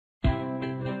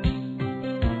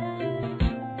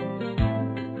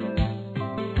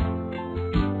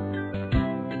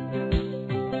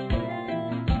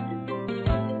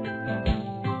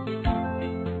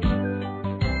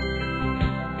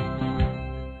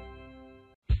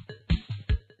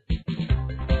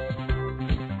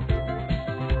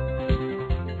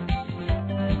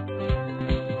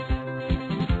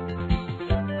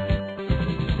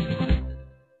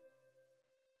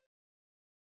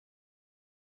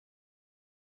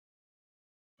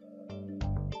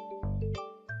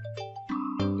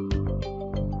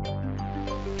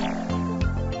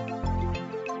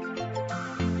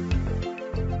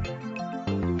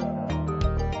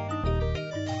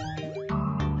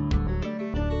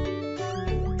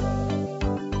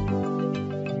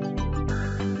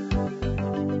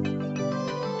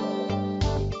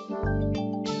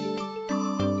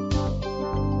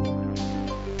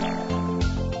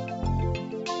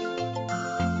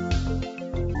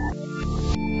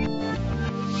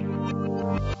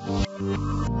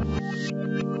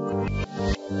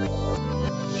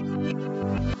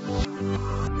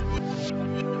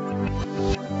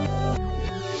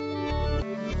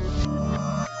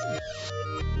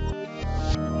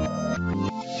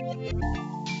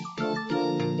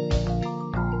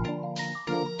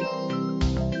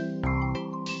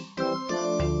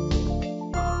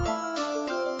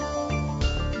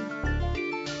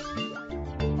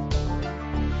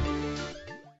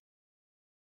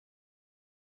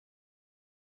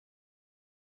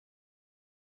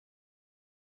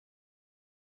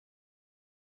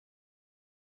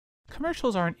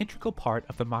Commercials are an integral part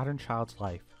of the modern child's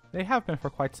life. They have been for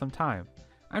quite some time.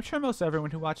 I'm sure most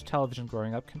everyone who watched television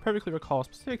growing up can perfectly recall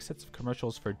specific sets of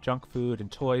commercials for junk food and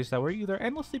toys that were either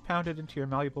endlessly pounded into your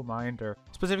malleable mind or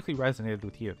specifically resonated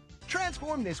with you.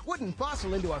 Transform this wooden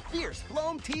fossil into a fierce,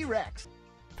 flown T-Rex.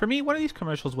 For me, one of these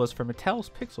commercials was for Mattel's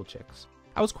Pixel Chix.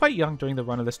 I was quite young during the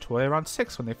run of this toy, around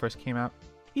 6 when they first came out.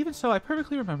 Even so, I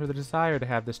perfectly remember the desire to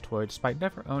have this toy despite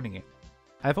never owning it.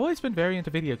 I've always been very into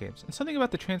video games, and something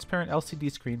about the transparent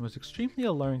LCD screen was extremely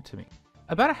alluring to me.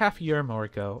 About a half a year or more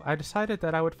ago, I decided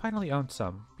that I would finally own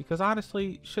some, because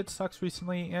honestly, shit sucks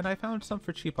recently and I found some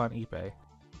for cheap on eBay.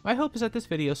 My hope is that this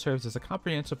video serves as a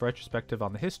comprehensive retrospective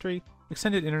on the history,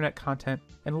 extended internet content,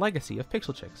 and legacy of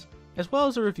Pixel Chix, as well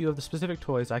as a review of the specific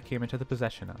toys I came into the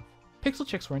possession of. Pixel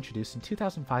Chix were introduced in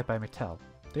 2005 by Mattel.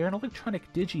 They are an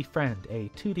electronic digi-friend, a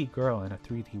 2D girl in a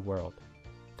 3D world.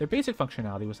 Their basic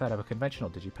functionality was that of a conventional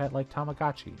Digipet like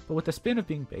Tamagotchi, but with the spin of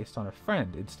being based on a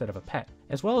friend instead of a pet,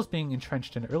 as well as being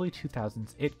entrenched in early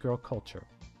 2000s it-girl culture.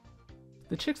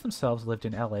 The Chix themselves lived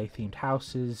in LA-themed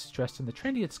houses, dressed in the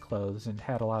trendiest clothes, and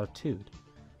had a lot of tude.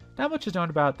 Not much is known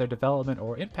about their development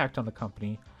or impact on the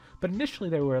company, but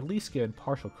initially they were at least given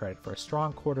partial credit for a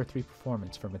strong Q3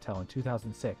 performance for Mattel in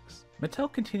 2006.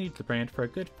 Mattel continued the brand for a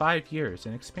good 5 years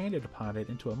and expanded upon it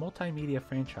into a multimedia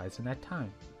franchise in that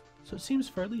time. So it seems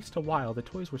for at least a while the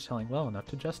toys were selling well enough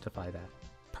to justify that.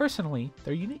 Personally,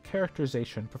 their unique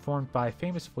characterization performed by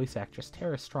famous voice actress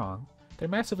Tara Strong, their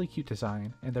massively cute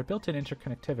design, and their built-in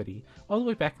interconnectivity all the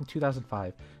way back in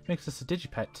 2005 makes this a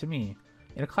Digipet, to me,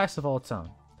 in a class of all its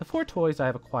own. The 4 toys I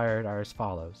have acquired are as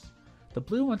follows: the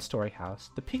blue 1-story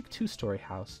house, the pink 2-story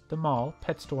house, the mall,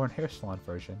 pet store and hair salon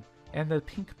version, and the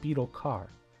pink Beetle car.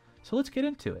 So let's get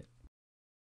into it.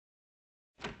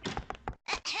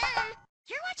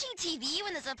 TV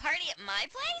when there's a party at my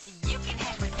place? You can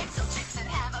hang with Pixel Chix and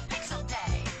have a pixel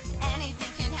day.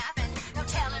 Anything can happen, no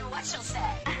telling what she'll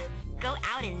say. Go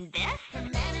out in this? Her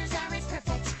manners aren't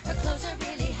perfect, her clothes are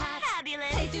really hot. Fabulous!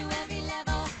 Play through every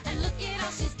level, and look at all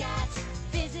she's got.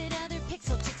 Visit other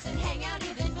Pixel Chicks and hang out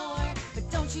even more. But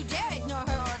don't you dare ignore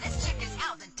her, or this chick is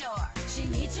out the door. She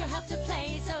needs your help to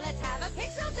play, so let's have a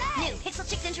pixel day! New Pixel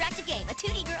Chix interactive game, a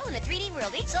 2D girl in a 3D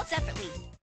world, each sold separately.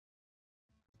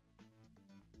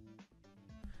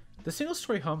 The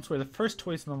single-story homes were the first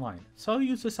toys in the line, so I'll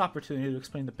use this opportunity to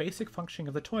explain the basic functioning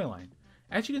of the toy line.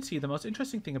 As you can see, the most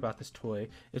interesting thing about this toy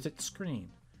is its screen.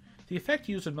 The effect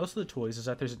used in most of the toys is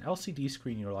that there's an LCD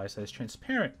screen utilized that is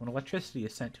transparent when electricity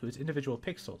is sent to its individual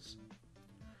pixels.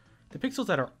 The pixels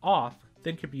that are off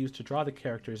then can be used to draw the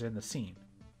characters in the scene.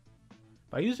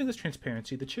 By using this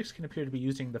transparency, the Chix can appear to be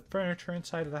using the furniture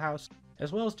inside of the house,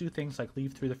 as well as do things like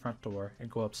leave through the front door and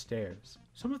go upstairs.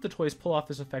 Some of the toys pull off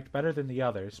this effect better than the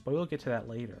others, but we'll get to that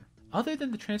later. Other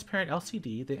than the transparent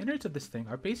LCD, the innards of this thing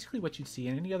are basically what you'd see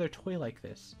in any other toy like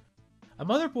this. A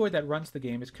motherboard that runs the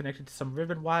game is connected to some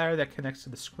ribbon wire that connects to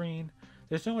the screen.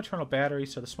 There's no internal battery,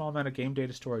 so the small amount of game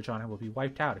data storage on it will be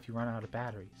wiped out if you run out of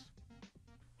batteries.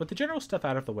 With the general stuff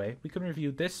out of the way, we can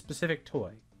review this specific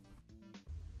toy.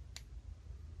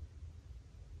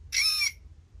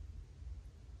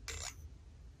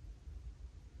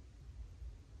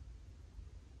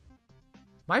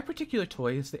 My particular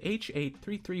toy is the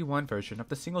H8331 version of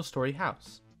the single-story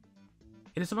house.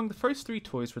 It is among the first 3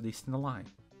 toys released in the line.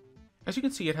 As you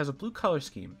can see, it has a blue color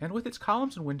scheme, and with its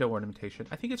columns and window ornamentation,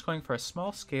 I think it's going for a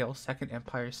small-scale Second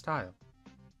Empire style.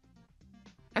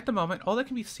 At the moment, all that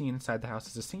can be seen inside the house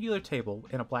is a singular table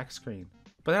and a black screen,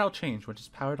 but that'll change when it's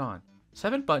powered on.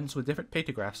 7 buttons with different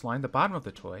pictographs line the bottom of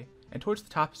the toy, and towards the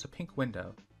top is a pink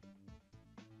window.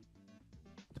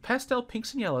 The pastel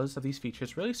pinks and yellows of these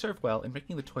features really serve well in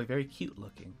making the toy very cute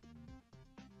looking.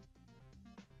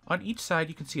 On each side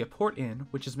you can see a port in,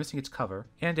 which is missing its cover,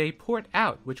 and a port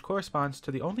out, which corresponds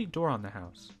to the only door on the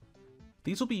house.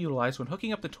 These will be utilized when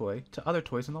hooking up the toy to other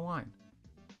toys in the line.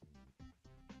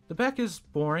 The back is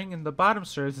boring, and the bottom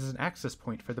serves as an access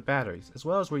point for the batteries, as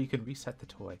well as where you can reset the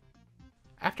toy.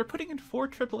 After putting in 4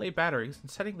 AAA batteries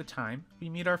and setting the time, we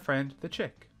meet our friend, the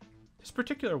chick. This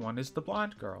particular one is the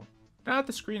blonde girl. Now that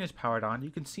the screen is powered on, you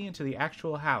can see into the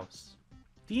actual house.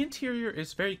 The interior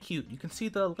is very cute. You can see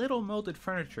the little molded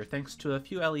furniture thanks to a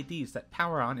few LEDs that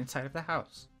power on inside of the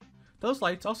house. Those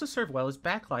lights also serve well as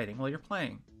backlighting while you're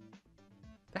playing.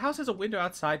 The house has a window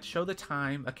outside to show the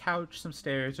time, a couch, some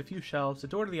stairs, a few shelves, a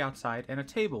door to the outside, and a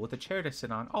table with a chair to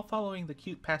sit on, all following the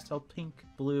cute pastel pink,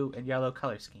 blue, and yellow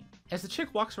color scheme. As the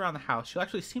chick walks around the house, she'll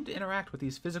actually seem to interact with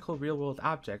these physical real-world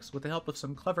objects with the help of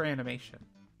some clever animation.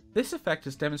 This effect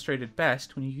is demonstrated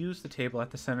best when you use the table at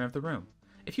the center of the room.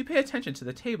 If you pay attention to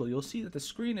the table, you'll see that the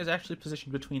screen is actually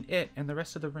positioned between it and the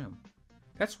rest of the room.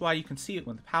 That's why you can see it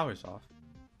when the power's off.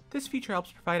 This feature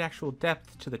helps provide actual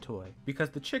depth to the toy, because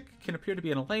the chick can appear to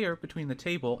be in a layer between the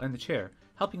table and the chair,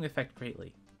 helping the effect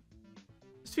greatly.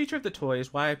 This feature of the toy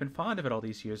is why I've been fond of it all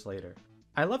these years later.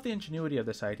 I love the ingenuity of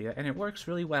this idea, and it works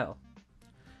really well.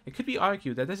 It could be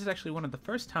argued that this is actually one of the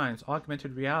first times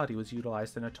augmented reality was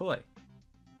utilized in a toy.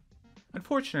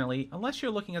 Unfortunately, unless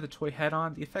you're looking at the toy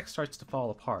head-on, the effect starts to fall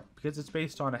apart, because it's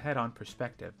based on a head-on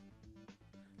perspective.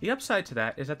 The upside to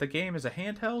that is that the game is a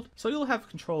handheld, so you'll have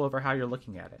control over how you're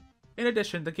looking at it. In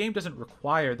addition, the game doesn't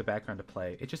require the background to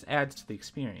play, it just adds to the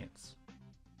experience.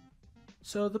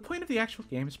 So the point of the actual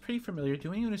game is pretty familiar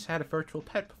to anyone who's had a virtual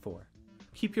pet before.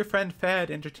 Keep your friend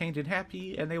fed, entertained, and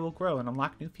happy, and they will grow and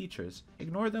unlock new features.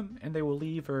 Ignore them, and they will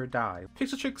leave or die.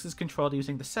 Pixel Chix is controlled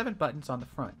using the 7 buttons on the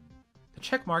front. The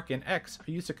check mark and X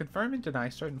are used to confirm and deny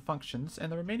certain functions,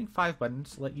 and the remaining 5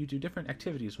 buttons let you do different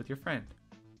activities with your friend.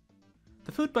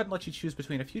 The food button lets you choose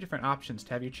between a few different options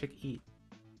to have your chick eat.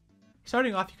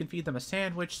 Starting off, you can feed them a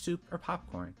sandwich, soup, or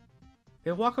popcorn.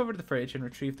 They'll walk over to the fridge and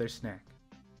retrieve their snack.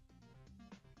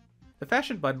 The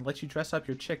fashion button lets you dress up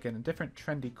your chicken in different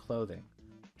trendy clothing.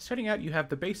 Starting out, you have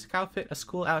the basic outfit, a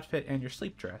school outfit, and your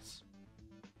sleep dress.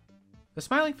 The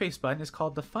smiling face button is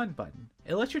called the fun button.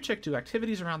 It lets your chick do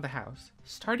activities around the house.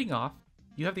 Starting off,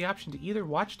 you have the option to either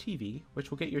watch TV, which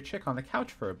will get your chick on the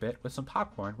couch for a bit with some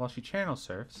popcorn while she channel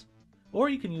surfs, or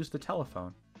you can use the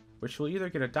telephone, which will either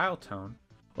get a dial tone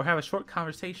or have a short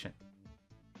conversation.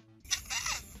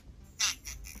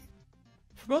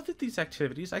 For both of these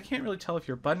activities, I can't really tell if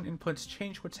your button inputs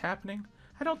change what's happening.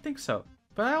 I don't think so,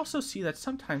 but I also see that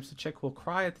sometimes the chick will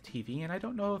cry at the TV and I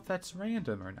don't know if that's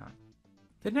random or not.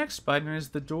 The next button is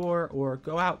the door or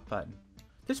go out button.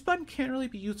 This button can't really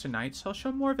be used tonight, so I'll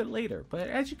show more of it later, but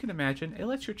as you can imagine, it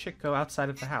lets your chick go outside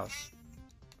of the house.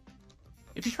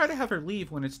 If you try to have her leave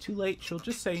when it's too late, she'll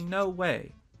just say no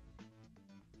way.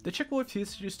 The chick will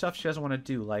refuse to do stuff she doesn't want to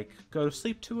do, like go to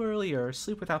sleep too early or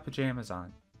sleep without pajamas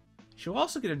on. She will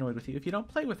also get annoyed with you if you don't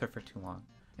play with her for too long,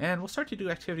 and will start to do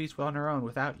activities on her own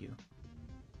without you.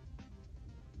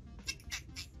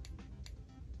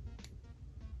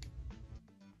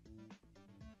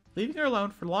 Leaving her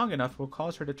alone for long enough will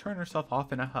cause her to turn herself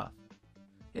off in a huff.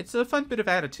 It's a fun bit of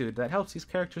attitude that helps these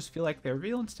characters feel like they're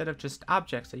real instead of just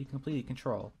objects that you completely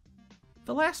control.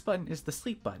 The last button is the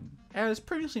sleep button. As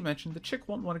previously mentioned, the chick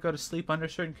won't want to go to sleep under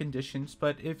certain conditions,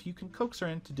 but if you can coax her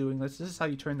into doing this, this is how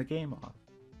you turn the game off.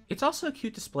 It's also a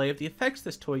cute display of the effects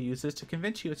this toy uses to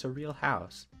convince you it's a real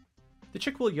house. The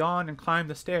chick will yawn and climb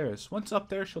the stairs. Once up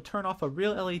there, she'll turn off a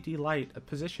real LED light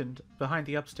positioned behind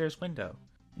the upstairs window,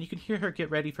 and you can hear her get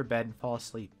ready for bed and fall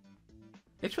asleep.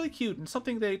 It's really cute and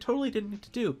something they totally didn't need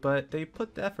to do, but they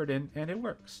put the effort in and it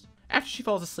works. After she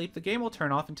falls asleep, the game will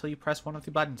turn off until you press one of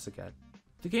the buttons again.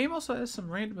 The game also has some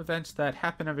random events that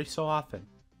happen every so often.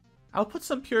 I'll put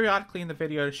some periodically in the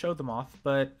video to show them off,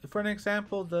 but for an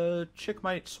example, the chick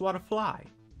might swat a fly.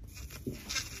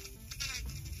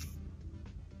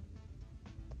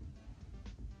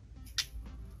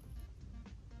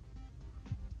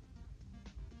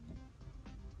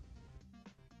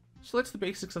 So that's the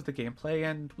basics of the gameplay,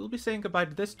 and we'll be saying goodbye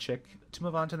to this chick to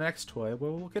move on to the next toy,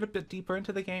 where we'll get a bit deeper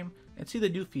into the game and see the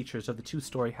new features of the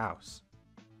 2-story house.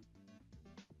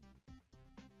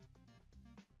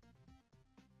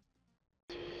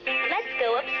 Let's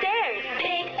go upstairs.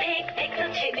 Big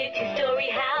Pixel Chix new 2-story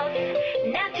house.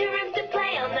 Now 2 rooms to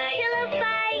play all night. Pillow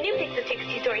fight. New Pixel Chix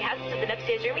 2-story house with an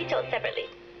upstairs room each told separately.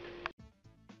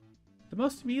 The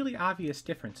most immediately obvious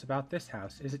difference about this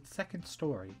house is its second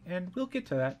story, and we'll get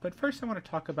to that, but first I want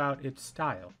to talk about its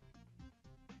style.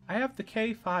 I have the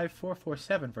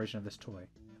K5447 version of this toy,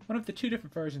 one of the 2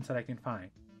 different versions that I can find.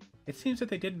 It seems that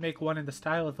they didn't make one in the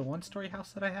style of the 1-story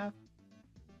house that I have.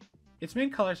 Its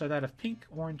main colors are that of pink,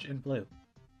 orange, and blue.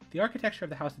 The architecture of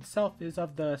the house itself is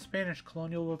of the Spanish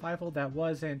colonial revival that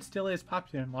was and still is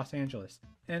popular in Los Angeles,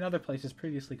 and other places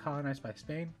previously colonized by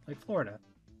Spain, like Florida.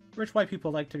 Rich white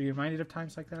people like to be reminded of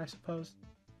times like that, I suppose.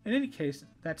 In any case,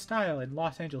 that style and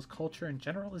Los Angeles culture in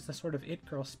general is the sort of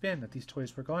it-girl spin that these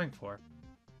toys were going for.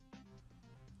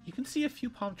 You can see a few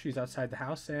palm trees outside the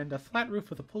house, and a flat roof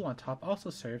with a pool on top also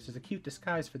serves as a cute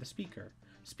disguise for the speaker.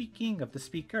 Speaking of the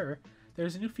speaker,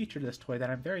 there's a new feature to this toy that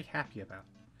I'm very happy about.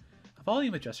 A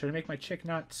volume adjuster to make my chick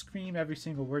not scream every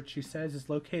single word she says is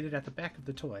located at the back of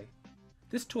the toy.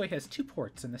 This toy has 2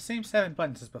 ports and the same 7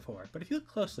 buttons as before, but if you look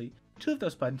closely, 2 of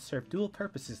those buttons serve dual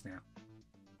purposes now.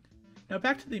 Now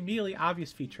back to the immediately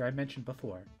obvious feature I mentioned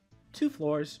before. 2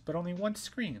 floors, but only 1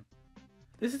 screen.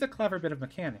 This is a clever bit of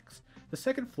mechanics. The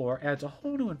second floor adds a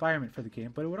whole new environment for the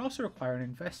game, but it would also require an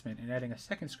investment in adding a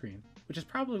second screen, which is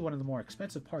probably one of the more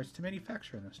expensive parts to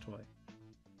manufacture in this toy.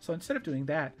 So instead of doing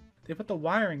that, they put the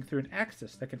wiring through an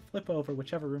axis that can flip over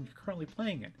whichever room you're currently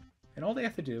playing in, and all they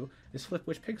have to do is flip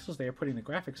which pixels they are putting the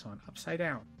graphics on upside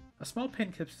down. A small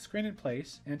pin keeps the screen in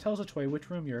place and tells the toy which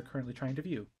room you are currently trying to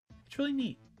view. It's really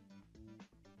neat.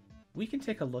 We can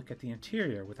take a look at the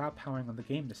interior without powering on the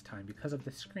game this time because of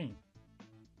this screen.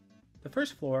 The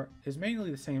first floor is mainly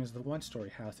the same as the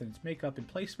one-story house in its makeup and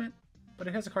placement, but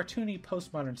it has a cartoony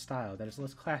postmodern style that is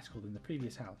less classical than the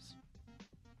previous house.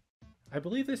 I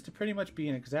believe this to pretty much be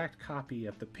an exact copy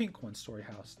of the pink one-story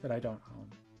house that I don't own.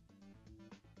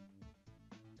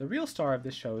 The real star of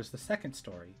this show is the second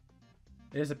story.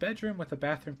 It is a bedroom with a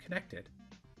bathroom connected.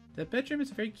 The bedroom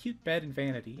is a very cute bed and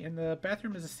vanity, and the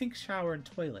bathroom is a sink, shower, and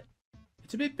toilet.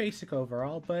 It's a bit basic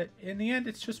overall, but in the end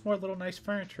it's just more little nice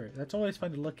furniture that's always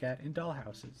fun to look at in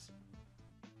dollhouses.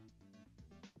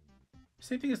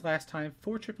 Same thing as last time,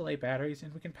 4 AAA batteries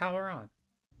and we can power on.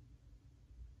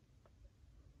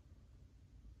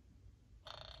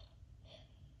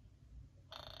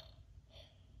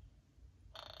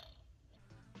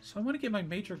 So I want to get my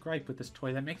major gripe with this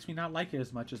toy that makes me not like it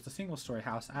as much as the single-story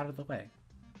house out of the way.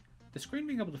 The screen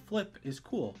being able to flip is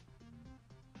cool,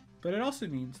 but it also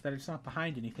means that it's not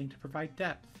behind anything to provide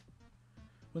depth.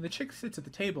 When the chick sits at the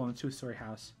table in a 2-story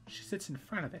house, she sits in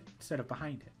front of it instead of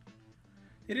behind it.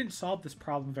 They didn't solve this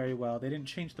problem very well, they didn't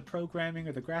change the programming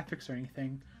or the graphics or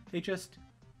anything, they just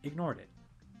ignored it.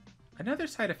 Another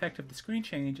side effect of the screen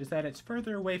change is that it's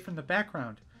further away from the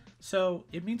background, so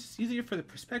it means it's easier for the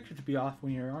perspective to be off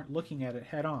when you aren't looking at it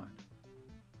head on.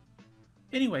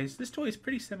 Anyways, this toy is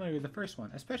pretty similar to the first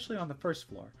one, especially on the first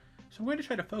floor, so I'm going to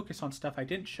try to focus on stuff I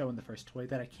didn't show in the first toy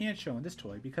that I can show in this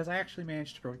toy because I actually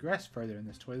managed to progress further in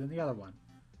this toy than the other one.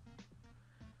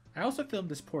 I also filmed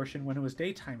this portion when it was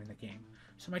daytime in the game,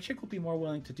 so my chick will be more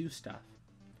willing to do stuff.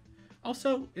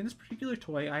 Also, in this particular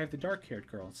toy I have the dark-haired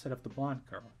girl instead of the blonde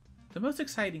girl. The most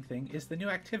exciting thing is the new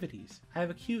activities. I have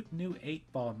a cute new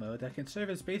 8-ball mode that can serve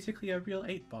as basically a real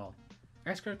 8-ball.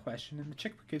 Ask her a question and the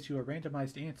chick gives you a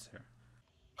randomized answer.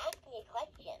 Ask me a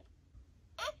question.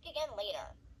 Ask again later.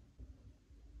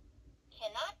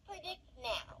 Cannot predict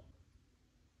now.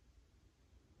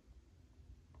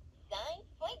 Sign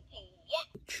point to yes.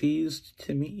 Cheesed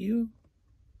to meet you?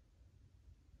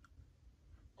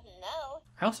 No.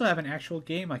 I also have an actual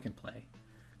game I can play.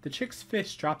 The chick's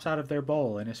fish drops out of their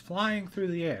bowl and is flying through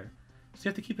the air, so you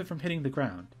have to keep it from hitting the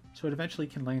ground, so it eventually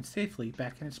can land safely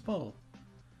back in its bowl.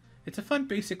 It's a fun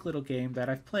basic little game that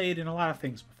I've played in a lot of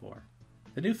things before.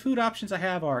 The new food options I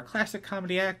have are a classic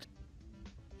comedy act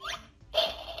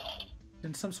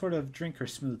and some sort of drink or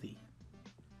smoothie.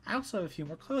 I also have a few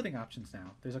more clothing options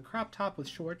now. There's a crop top with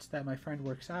shorts that my friend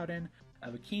works out in, a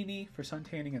bikini for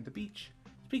suntanning at the beach.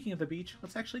 Speaking of the beach,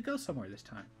 let's actually go somewhere this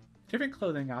time. Different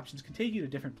clothing options can take you to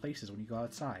different places when you go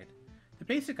outside. The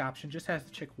basic option just has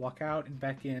the chick walk out and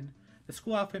back in, the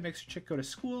school outfit makes your chick go to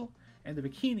school, and the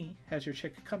bikini has your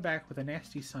chick come back with a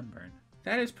nasty sunburn.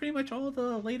 That is pretty much all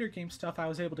the later game stuff I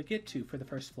was able to get to for the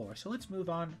first floor, so let's move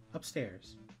on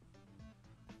upstairs.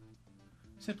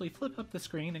 Simply flip up the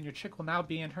screen and your chick will now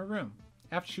be in her room,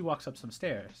 after she walks up some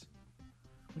stairs.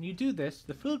 When you do this,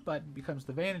 the food button becomes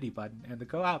the vanity button, and the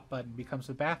go out button becomes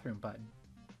the bathroom button.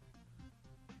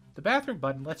 The bathroom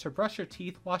button lets her brush her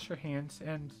teeth, wash her hands,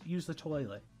 and use the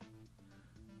toilet.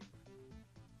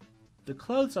 The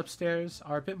clothes upstairs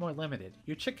are a bit more limited.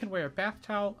 Your chick can wear a bath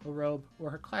towel, a robe, or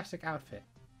her classic outfit.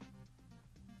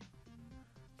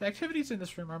 The activities in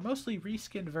this room are mostly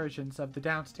reskinned versions of the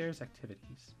downstairs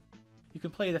activities. You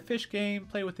can play the fish game,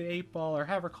 play with the 8-ball, or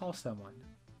have her call someone.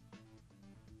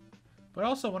 But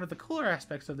also one of the cooler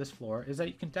aspects of this floor is that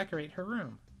you can decorate her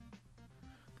room.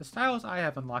 The styles I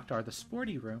have unlocked are the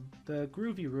sporty room, the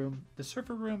groovy room, the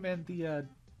surfer room, and the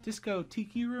disco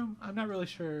tiki room. I'm not really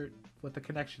sure what the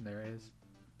connection there is.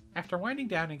 After winding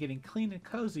down and getting clean and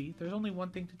cozy, there's only one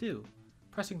thing to do.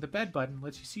 Pressing the bed button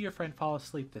lets you see your friend fall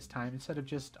asleep this time instead of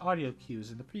just audio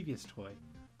cues in the previous toy.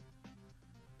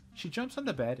 She jumps on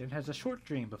the bed and has a short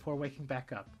dream before waking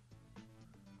back up.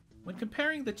 When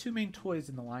comparing the two main toys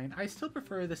in the line, I still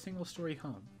prefer the single-story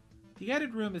home. The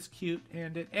added room is cute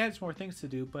and it adds more things to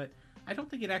do, but I don't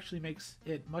think it actually makes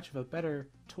it much of a better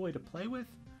toy to play with.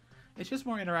 It's just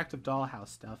more interactive dollhouse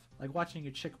stuff, like watching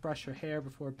your chick brush her hair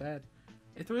before bed.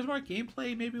 If there was more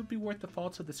gameplay, maybe it would be worth the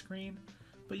faults of the screen,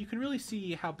 but you can really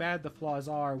see how bad the flaws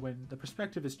are when the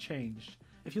perspective is changed,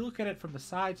 if you look at it from the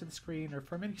sides of the screen or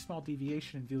from any small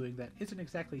deviation in viewing that isn't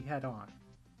exactly head-on.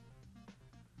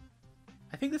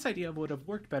 I think this idea would have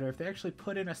worked better if they actually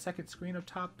put in a second screen up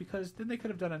top, because then they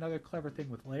could have done another clever thing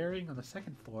with layering on the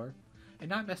second floor and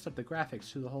not messed up the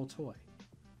graphics through the whole toy.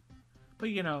 But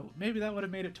you know, maybe that would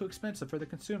have made it too expensive for the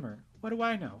consumer. What do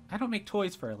I know? I don't make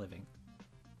toys for a living.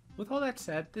 With all that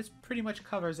said, this pretty much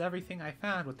covers everything I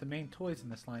found with the main toys in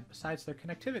this line besides their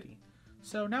connectivity.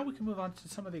 So now we can move on to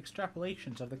some of the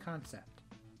extrapolations of the concept.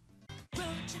 Road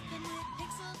tripping with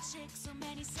Pixel Chix, so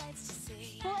many sights to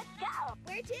see. Let's go!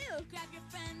 Where to? Grab your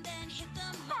friend and hit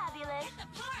the mall. Fabulous. Hit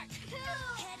the park.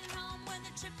 Heading home when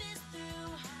the trip is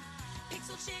through.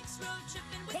 Pixel Chix road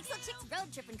tripping with Pixel Chix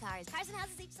road tripping cars. Cars and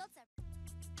houses each sold separate.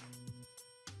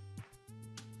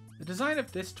 The design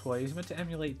of this toy is meant to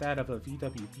emulate that of a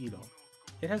VW Beetle.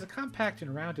 It has a compact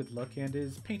and rounded look and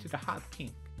is painted a hot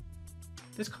pink.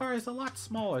 This car is a lot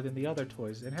smaller than the other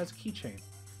toys and has a keychain.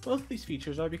 Both of these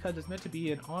features are because it's meant to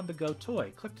be an on-the-go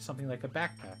toy, clipped to something like a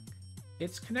backpack.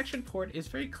 Its connection port is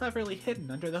very cleverly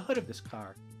hidden under the hood of this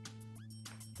car.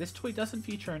 This toy doesn't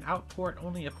feature an out port,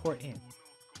 only a port in.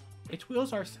 Its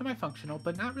wheels are semi-functional,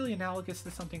 but not really analogous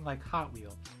to something like Hot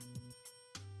Wheels.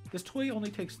 This toy only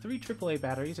takes 3 AAA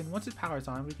batteries, and once it powers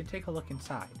on, we can take a look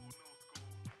inside.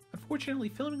 Unfortunately,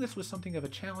 filming this was something of a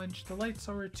challenge. The lights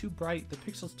are too bright, the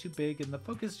pixels too big, and the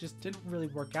focus just didn't really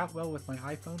work out well with my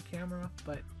iPhone camera,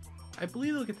 but I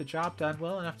believe it'll get the job done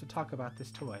well enough to talk about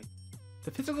this toy.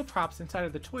 The physical props inside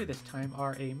of the toy this time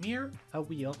are a mirror, a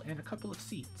wheel, and a couple of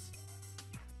seats.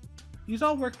 These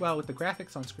all work well with the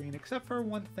graphics on screen except for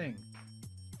one thing.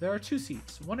 There are 2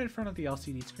 seats, one in front of the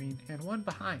LCD screen and one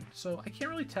behind, so I can't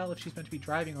really tell if she's meant to be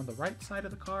driving on the right side of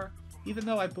the car, even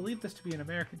though I believe this to be an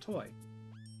American toy.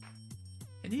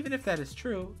 And even if that is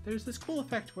true, there's this cool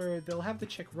effect where they'll have the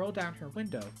chick roll down her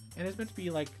window, and it's meant to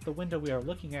be like the window we are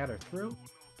looking at or through,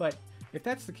 but if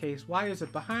that's the case, why is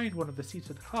it behind one of the seats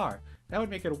of the car? That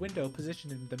would make it a window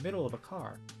positioned in the middle of a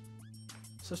car.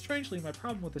 So strangely, my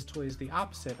problem with this toy is the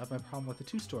opposite of my problem with the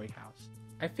 2-story house.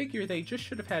 I figure they just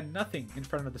should have had nothing in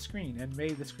front of the screen and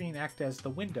made the screen act as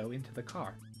the window into the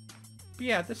car. But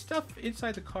yeah, the stuff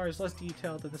inside the car is less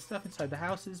detailed than the stuff inside the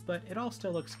houses, but it all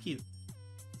still looks cute.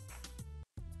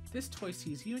 This toy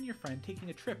sees you and your friend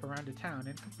taking a trip around a town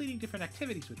and completing different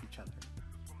activities with each other.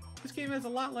 This game has a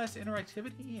lot less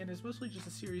interactivity and is mostly just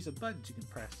a series of buttons you can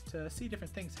press to see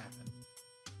different things happen.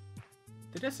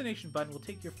 The destination button will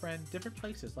take your friend different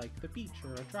places like the beach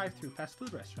or a drive-thru fast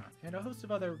food restaurant, and a host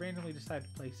of other randomly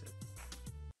decided places.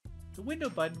 The window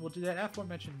button will do that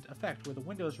aforementioned effect where the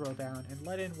windows roll down and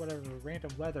let in whatever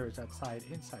random weather is outside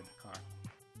inside the car.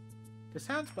 The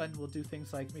sounds button will do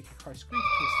things like make your car screech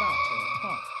to a stop or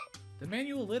honk. The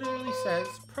manual literally says,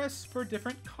 press for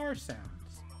different car sounds.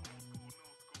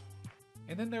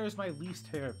 And then there is my least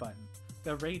favorite button,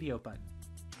 the radio button.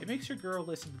 It makes your girl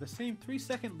listen to the same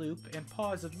 3-second loop and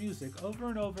pause of music over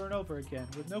and over and over again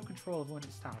with no control of when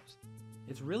it stops.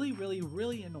 It's really, really,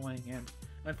 really annoying, and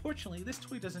unfortunately this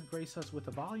toy doesn't grace us with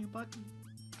a volume button,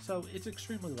 so it's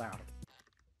extremely loud.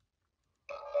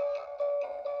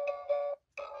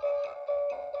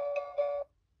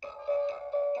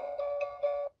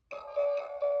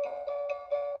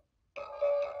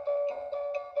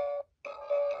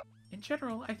 In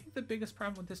general, I think the biggest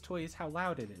problem with this toy is how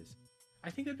loud it is. I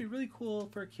think it'd be really cool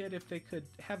for a kid if they could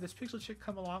have this pixel chick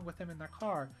come along with them in their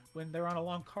car when they're on a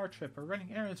long car trip or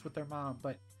running errands with their mom,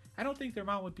 but I don't think their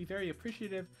mom would be very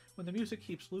appreciative when the music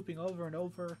keeps looping over and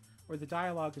over or the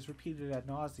dialogue is repeated ad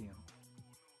nauseum.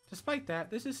 Despite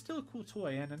that, this is still a cool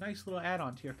toy and a nice little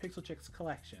add-on to your Pixel Chix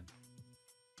collection.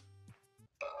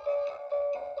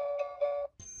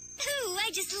 Ooh,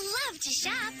 I just love to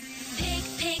shop.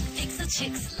 Pixel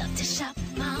Chix love to shop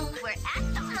mall. We're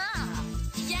at the mall.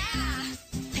 Yeah!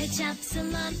 Pet shop,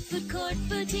 salon, food court,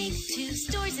 boutique, 2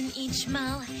 stores in each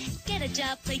mall. Get a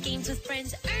job, play games with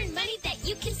friends, earn money that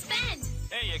you can spend.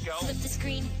 There you go. Flip the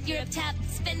screen, you're up top,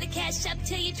 spend the cash up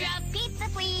till you drop. Pizza,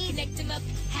 please. Connect them up,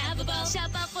 have a ball. Shop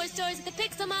all 4 stores at the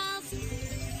Pixel Malls.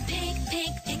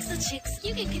 Pixel Chix,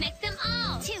 you can connect them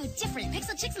all. 2 different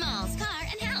Pixel Chix malls, car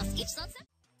and house, each sold separate.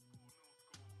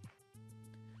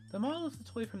 The mall is the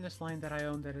toy from this line that I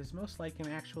own that is most like an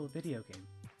actual video game.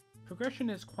 Progression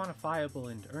is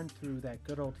quantifiable and earned through that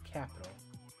good old capital.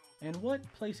 And what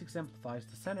place exemplifies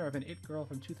the center of an It Girl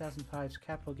from 2005's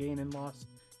capital gain and loss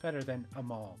better than a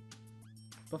mall?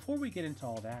 Before we get into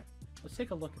all that, let's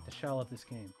take a look at the shell of this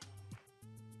game.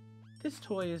 This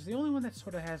toy is the only one that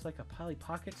sort of has like a Polly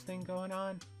Pockets thing going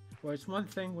on, where it's one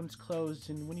thing when it's closed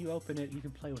and when you open it you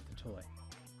can play with the toy.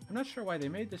 I'm not sure why they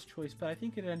made this choice, but I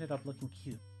think it ended up looking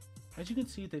cute. As you can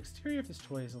see, the exterior of this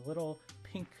toy is a little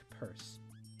pink purse.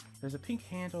 There's a pink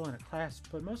handle and a clasp,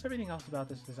 but most everything else about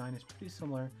this design is pretty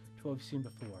similar to what we've seen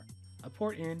before. A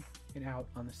port in and out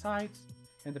on the sides,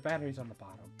 and the batteries on the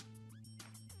bottom.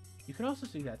 You can also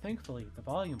see that, thankfully, the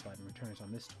volume button returns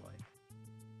on this toy.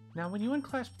 Now when you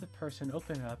unclasp the purse and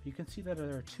open it up, you can see that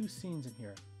there are two scenes in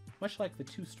here, much like the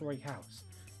two-story house.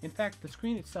 In fact, the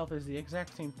screen itself is the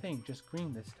exact same thing, just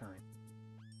green this time.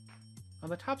 On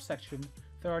the top section,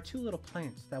 there are two little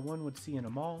plants that one would see in a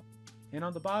mall, and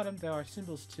on the bottom there are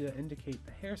symbols to indicate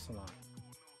the hair salon.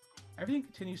 Everything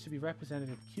continues to be represented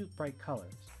in cute, bright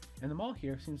colors, and the mall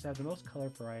here seems to have the most color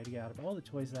variety out of all the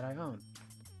toys that I own.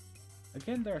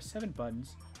 Again, there are 7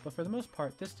 buttons, but for the most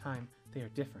part this time they are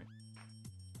different.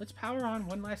 Let's power on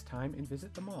one last time and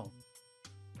visit the mall.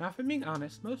 Now if I'm being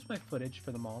honest, most of my footage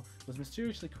for the mall was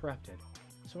mysteriously corrupted,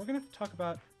 so we're going to have to talk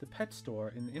about the pet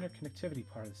store in the interconnectivity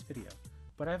part of this video,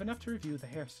 but I have enough to review the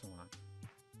hair salon.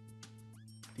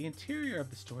 The interior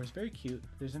of the store is very cute.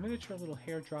 There's a miniature little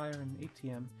hair dryer and an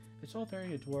ATM. It's all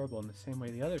very adorable in the same way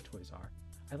the other toys are.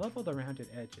 I love all the rounded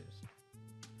edges.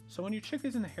 So when your chick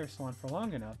is in the hair salon for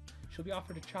long enough, she'll be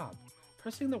offered a job.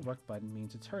 Pressing the work button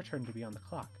means it's her turn to be on the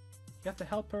clock. You have to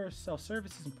help her sell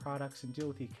services and products and deal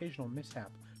with the occasional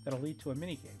mishap that'll lead to a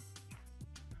minigame.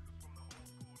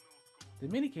 The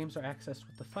minigames are accessed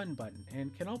with the Fun button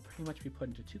and can all pretty much be put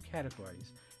into 2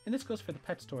 categories, and this goes for the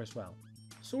pet store as well.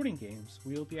 Sorting games,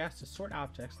 where you'll be asked to sort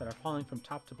objects that are falling from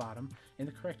top to bottom in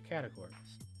the correct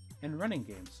categories. And running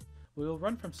games, where you'll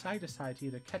run from side to side to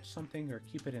either catch something or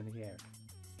keep it in the air.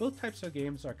 Both types of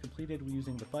games are completed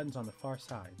using the buttons on the far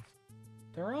sides.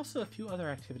 There are also a few other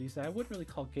activities that I wouldn't really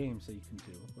call games that you can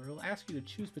do, where it'll ask you to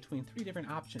choose between 3 different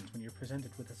options when you're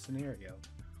presented with a scenario.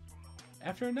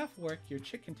 After enough work, your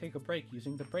chick can take a break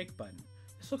using the break button.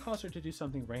 This will cause her to do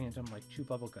something random like chew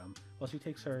bubblegum while she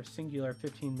takes her singular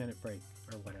 15-minute break,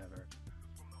 or whatever.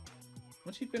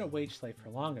 Once you've been a wage slave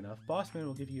for long enough, Bossman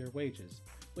will give you your wages,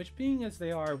 which being as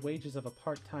they are wages of a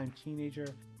part-time teenager,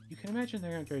 you can imagine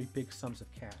they aren't very big sums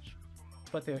of cash.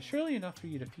 But they are surely enough for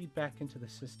you to feed back into the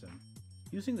system.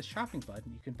 Using the shopping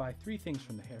button, you can buy 3 things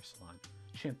from the hair salon: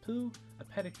 shampoo, a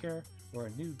pedicure, or a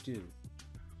new do.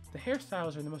 The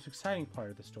hairstyles are the most exciting part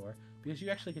of the store because you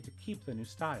actually get to keep the new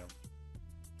style.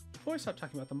 Before I stop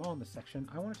talking about the mall in this section,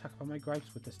 I want to talk about my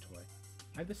gripes with this toy.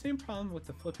 I have the same problem with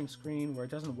the flipping screen where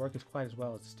it doesn't work as quite as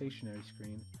well as the stationary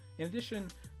screen. In addition,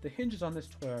 the hinges on this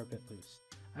toy are a bit loose.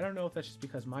 I don't know if that's just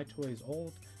because my toy is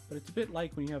old, but it's a bit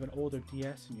like when you have an older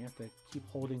DS and you have to keep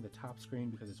holding the top screen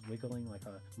because it's wiggling like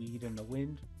a weed in the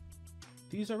wind.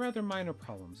 These are rather minor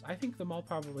problems. I think the mall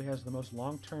probably has the most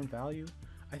long-term value.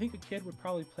 I think a kid would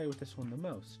probably play with this one the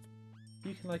most.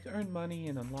 You can earn money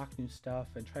and unlock new stuff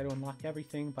and try to unlock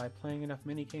everything by playing enough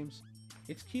minigames.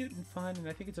 It's cute and fun, and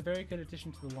I think it's a very good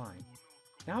addition to the line.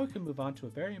 Now we can move on to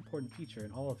a very important feature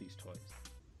in all of these toys.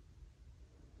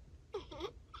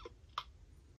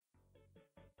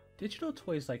 Digital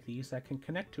toys like these that can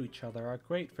connect to each other are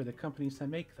great for the companies that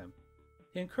make them.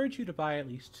 They encourage you to buy at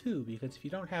least 2 because if you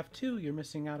don't have 2, you're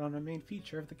missing out on a main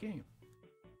feature of the game.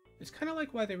 It's kind of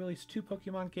like why they release 2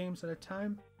 Pokemon games at a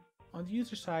time. On the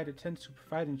user side, it tends to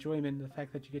provide enjoyment in the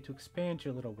fact that you get to expand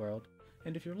your little world,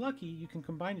 and if you're lucky, you can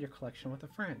combine your collection with a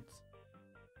friend's.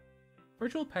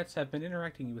 Virtual pets have been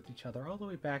interacting with each other all the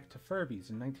way back to Furbies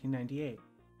in 1998.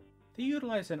 They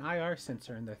utilized an IR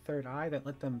sensor in their third eye that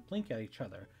let them blink at each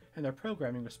other, and their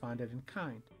programming responded in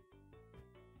kind.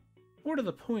 More to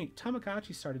the point,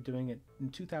 Tamagotchi started doing it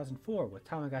in 2004 with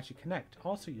Tamagotchi Connect,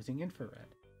 also using infrared.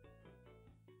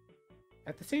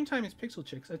 At the same time as Pixel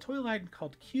Chix, a toy line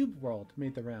called Cube World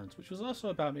made the rounds, which was also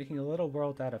about making a little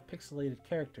world out of pixelated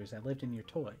characters that lived in your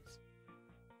toys.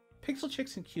 Pixel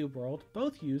Chix and Cube World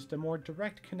both used a more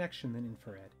direct connection than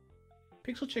infrared.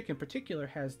 Pixel Chix in particular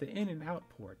has the in and out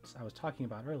ports I was talking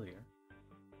about earlier.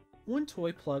 One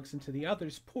toy plugs into the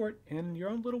other's port and your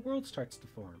own little world starts to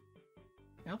form.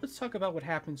 Now let's talk about what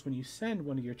happens when you send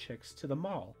one of your chicks to the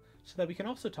mall, so that we can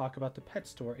also talk about the pet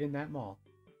store in that mall.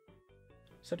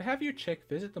 So to have your chick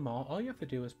visit the mall, all you have to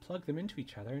do is plug them into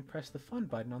each other and press the Fun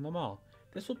button on the mall.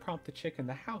 This will prompt the chick in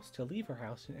the house to leave her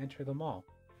house and enter the mall.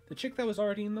 The chick that was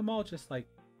already in the mall just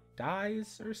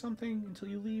dies or something until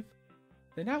you leave.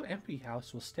 The now empty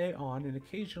house will stay on and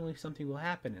occasionally something will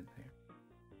happen in there.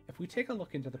 If we take a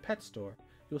look into the pet store,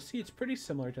 you'll see it's pretty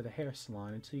similar to the hair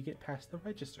salon until you get past the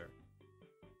register.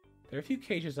 There are a few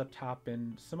cages up top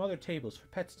and some other tables for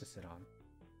pets to sit on.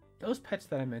 Those pets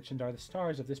that I mentioned are the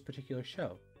stars of this particular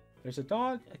show. There's a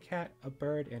dog, a cat, a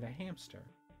bird, and a hamster.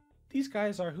 These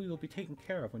guys are who you'll be taken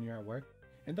care of when you're at work,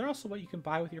 and they're also what you can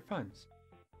buy with your funds.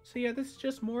 So yeah, this is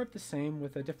just more of the same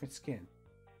with a different skin.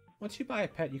 Once you buy a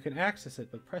pet, you can access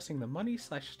it by pressing the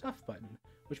Money/Stuff button,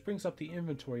 which brings up the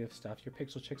inventory of stuff your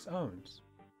Pixel Chix owns.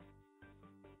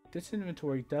 This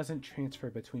inventory doesn't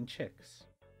transfer between chicks.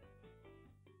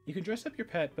 You can dress up your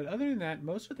pet, but other than that,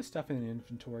 most of the stuff in the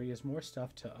inventory is more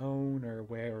stuff to own or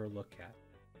wear or look at.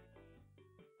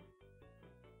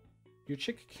 Your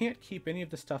chick can't keep any of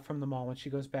the stuff from the mall when she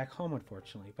goes back home,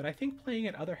 unfortunately, but I think playing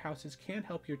at other houses can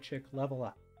help your chick level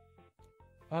up.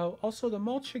 Oh, also the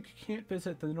mall chick can't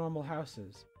visit the normal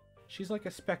houses. She's like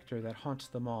a specter that haunts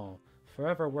the mall,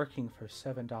 forever working for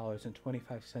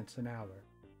 $7.25 an hour.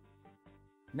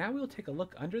 Now we'll take a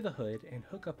look under the hood and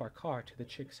hook up our car to the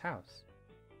chick's house.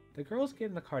 The girls get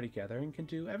in the car together and can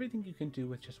do everything you can do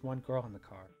with just one girl in the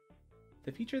car.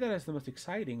 The feature that is the most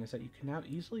exciting is that you can now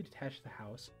easily detach the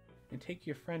house and take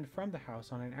your friend from the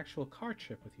house on an actual car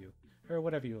trip with you, or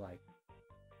whatever you like.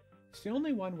 It's the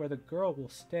only one where the girl will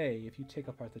stay if you take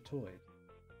apart the toys.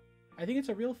 I think it's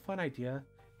a real fun idea.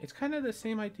 It's kind of the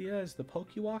same idea as the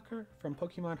Pokewalker from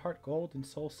Pokemon Heart Gold and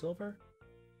Soul Silver.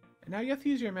 And now you have to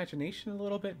use your imagination a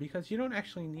little bit because you don't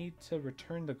actually need to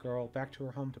return the girl back to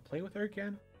her home to play with her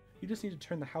again. You just need to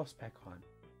turn the house back on.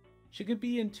 She can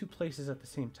be in two places at the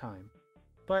same time.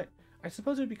 But I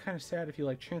suppose it would be kind of sad if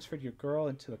you transferred your girl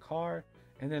into the car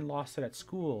and then lost it at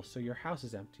school so your house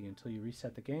is empty until you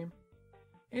reset the game.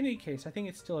 In any case, I think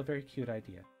it's still a very cute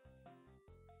idea.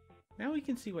 Now we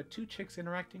can see what two chicks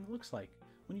interacting looks like.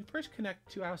 When you first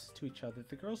connect two houses to each other,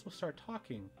 the girls will start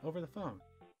talking over the phone.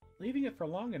 Leaving it for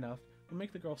long enough will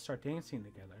make the girls start dancing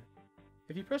together.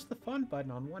 If you press the fun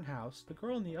button on one house, the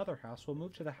girl in the other house will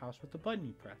move to the house with the button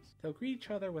you press. They'll greet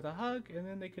each other with a hug, and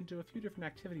then they can do a few different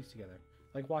activities together,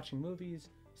 like watching movies,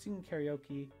 singing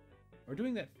karaoke, or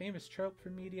doing that famous trope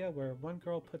from media where one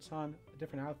girl puts on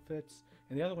different outfits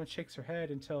and the other one shakes her head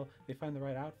until they find the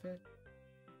right outfit.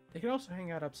 They can also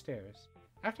hang out upstairs.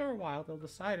 After a while, they'll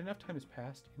decide enough time has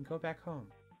passed and go back home.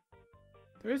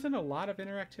 There isn't a lot of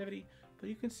interactivity, but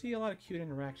you can see a lot of cute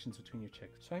interactions between your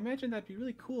chicks, so I imagine that'd be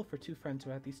really cool for two friends who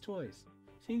had these toys.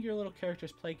 Seeing your little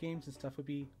characters play games and stuff would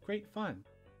be great fun.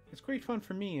 It's great fun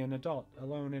for me, an adult,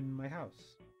 alone in my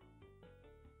house.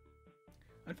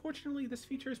 Unfortunately, this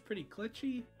feature is pretty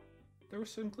glitchy. There were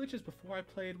some glitches before I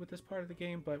played with this part of the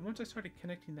game, but once I started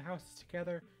connecting the houses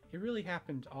together, it really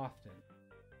happened often.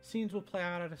 Scenes will play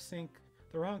out of sync,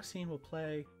 the wrong scene will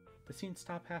play, the scene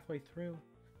stop halfway through.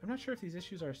 I'm not sure if these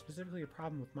issues are specifically a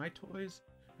problem with my toys,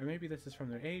 or maybe this is from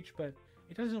their age, but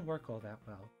it doesn't work all that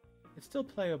well. It's still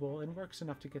playable and works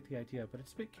enough to get the idea, but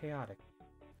it's a bit chaotic.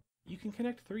 You can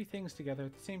connect three things together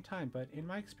at the same time, but in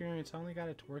my experience I only got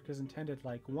it to work as intended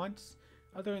once.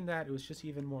 Other than that, it was just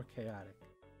even more chaotic.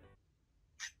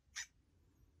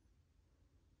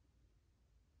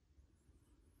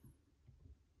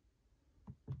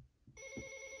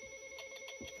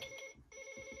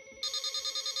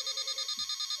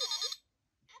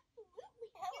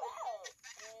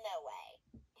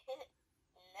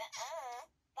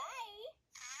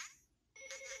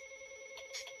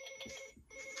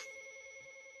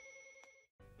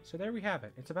 So there we have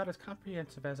it. It's about as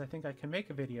comprehensive as I think I can make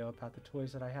a video about the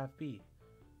toys that I have be.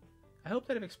 I hope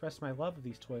that I've expressed my love of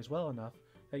these toys well enough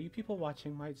that you people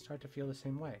watching might start to feel the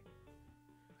same way.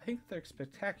 I think that they're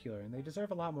spectacular and they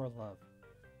deserve a lot more love.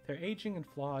 They're aging and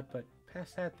flawed, but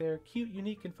past that they're cute,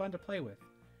 unique, and fun to play with.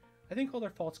 I think all their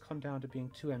faults come down to being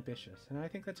too ambitious, and I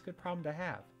think that's a good problem to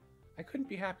have. I couldn't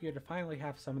be happier to finally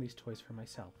have some of these toys for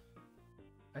myself.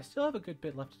 I still have a good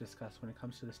bit left to discuss when it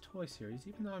comes to this toy series,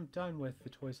 even though I'm done with the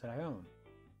toys that I own.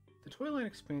 The toy line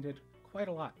expanded quite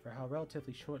a lot for how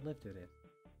relatively short-lived it is.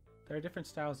 There are different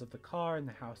styles of the car and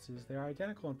the houses. They are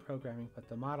identical in programming, but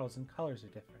the models and colors are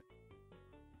different.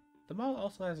 The mall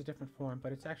also has a different form,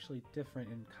 but it's actually different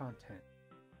in content.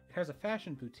 It has a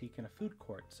fashion boutique and a food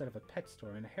court instead of a pet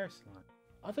store and a hair salon.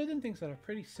 Other than things that are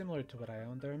pretty similar to what I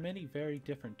own, there are many very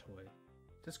different toys.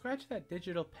 To scratch that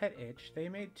digital pet itch, they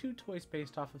made two toys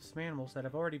based off of some animals that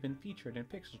have already been featured in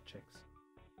Pixel Chix.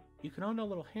 You can own a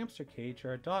little hamster cage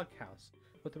or a dog house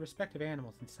with the respective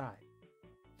animals inside.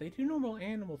 They do normal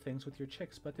animal things with your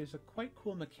chicks, but there's a quite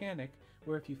cool mechanic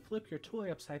where if you flip your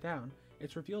toy upside down,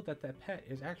 it's revealed that that pet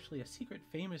is actually a secret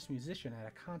famous musician at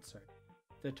a concert.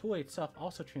 The toy itself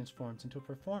also transforms into a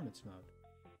performance mode.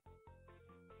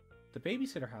 The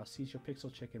babysitter house sees your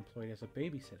Pixel Chick employed as a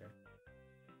babysitter.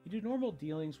 You do normal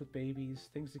dealings with babies,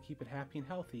 things to keep it happy and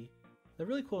healthy. The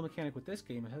really cool mechanic with this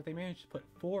game is that they managed to put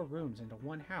 4 rooms into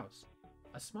one house.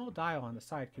 A small dial on the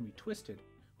side can be twisted,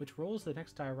 which rolls the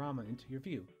next diorama into your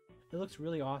view. It looks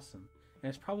really awesome, and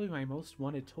it's probably my most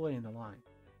wanted toy in the line.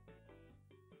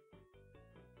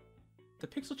 The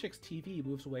Pixel Chix TV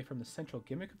moves away from the central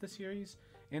gimmick of the series,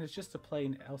 and is just to play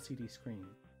an LCD screen.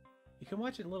 You can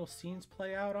watch little scenes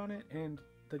play out on it, and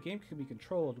the game can be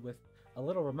controlled with a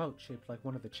little remote shaped like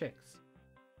one of the chicks.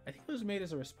 I think it was made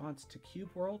as a response to Cube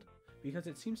World, because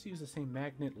it seems to use the same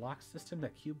magnet lock system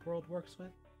that Cube World works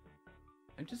with.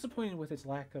 I'm disappointed with its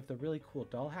lack of the really cool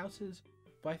doll houses,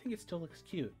 but I think it still looks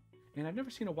cute, and I've never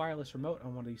seen a wireless remote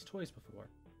on one of these toys before.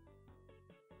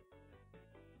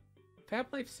 Fab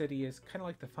Life City is kind of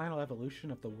like the final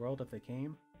evolution of the world of the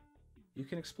game. You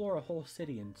can explore a whole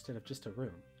city instead of just a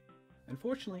room.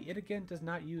 Unfortunately, it again does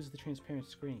not use the transparent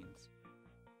screens.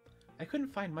 I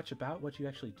couldn't find much about what you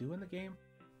actually do in the game,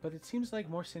 but it seems like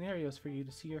more scenarios for you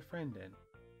to see your friend in.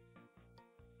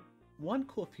 One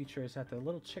cool feature is that the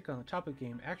little chick on the top of the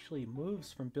game actually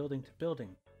moves from building to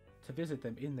building to visit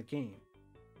them in the game.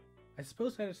 I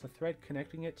suppose that is the thread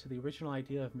connecting it to the original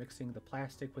idea of mixing the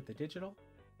plastic with the digital.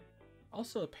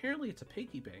 Also, apparently it's a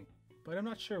piggy bank, but I'm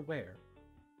not sure where.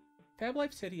 Fab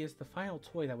Life City is the final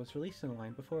toy that was released in the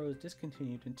line before it was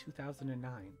discontinued in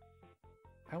 2009.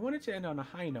 I wanted to end on a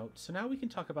high note, so now we can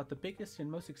talk about the biggest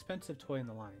and most expensive toy in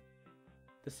the line.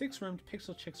 The 6-roomed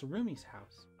Pixel Chix Roomie's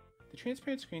house. The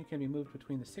transparent screen can be moved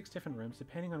between the 6 different rooms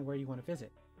depending on where you want to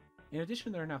visit. In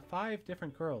addition, there are now 5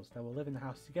 different girls that will live in the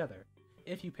house together,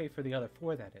 if you pay for the other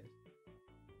 4 that is.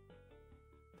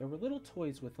 There were little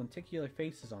toys with lenticular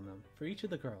faces on them for each of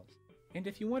the girls, and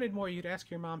if you wanted more you'd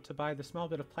ask your mom to buy the small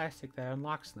bit of plastic that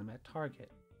unlocks them at Target.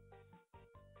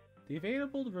 The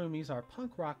available roomies are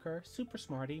Punk Rocker, Super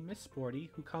Smarty, Miss Sporty,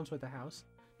 who comes with the house,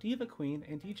 Diva Queen,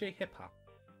 and DJ Hip Hop.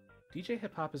 DJ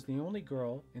Hip Hop is the only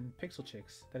girl in Pixel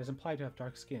Chix that is implied to have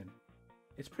dark skin.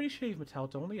 It's pretty shitty of Mattel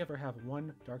to only ever have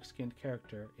one dark-skinned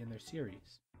character in their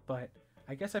series, but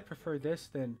I guess I prefer this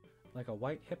than like a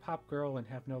white hip-hop girl and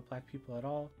have no black people at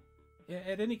all.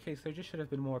 At any case, there just should have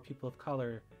been more people of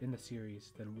color in the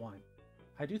series than one.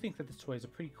 I do think that this toy is a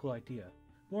pretty cool idea.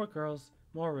 More girls,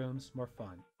 more rooms, more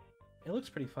fun. It looks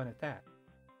pretty fun at that.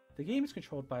 The game is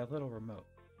controlled by a little remote.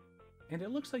 And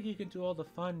it looks like you can do all the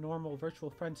fun, normal virtual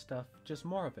friend stuff, just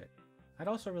more of it. I'd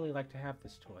also really like to have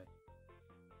this toy.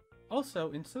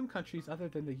 Also, in some countries other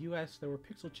than the US, there were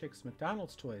Pixel Chix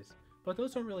McDonald's toys, but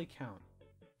those don't really count.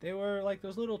 They were like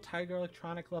those little Tiger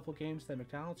Electronic level games that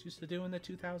McDonald's used to do in the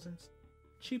 2000s.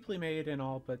 Cheaply made and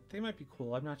all, but they might be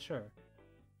cool, I'm not sure.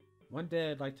 One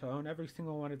day I'd like to own every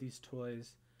single one of these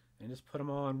toys and just put them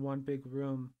all in one big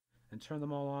room and turn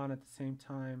them all on at the same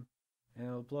time, and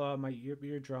it'll blow out my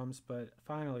eardrums, but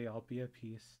finally I'll be at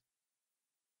peace.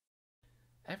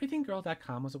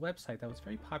 EverythingGirl.com was a website that was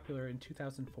very popular in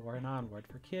 2004 and onward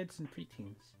for kids and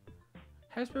preteens.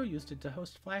 Hasbro used it to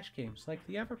host flash games like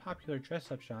the ever-popular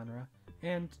dress-up genre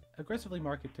and aggressively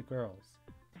market to girls.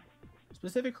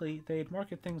 Specifically, they'd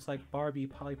market things like Barbie,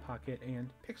 Polly Pocket, and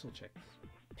Pixel Chix.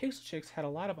 Pixel Chix had a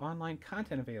lot of online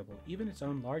content available, even its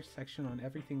own large section on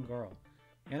Everything Girl,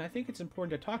 and I think it's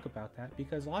important to talk about that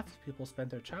because lots of people spent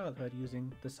their childhood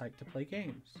using the site to play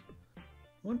games.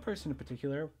 One person in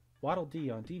particular, Waddle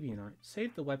Dee on DeviantArt,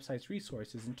 saved the website's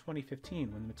resources in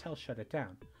 2015 when Mattel shut it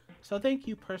down, so thank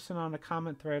you person on a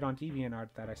comment thread on DeviantArt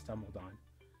that I stumbled on.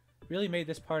 Really made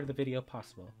this part of the video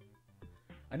possible.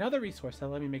 Another resource that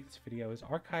let me make this video is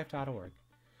archive.org.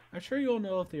 I'm sure you all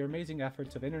know of their amazing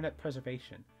efforts of internet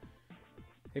preservation.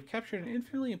 They've captured an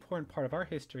infinitely important part of our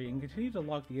history and continue to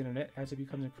log the internet as it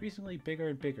becomes increasingly bigger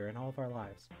and bigger in all of our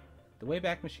lives. The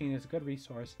Wayback Machine is a good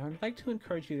resource, and I'd like to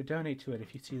encourage you to donate to it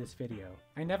if you see this video.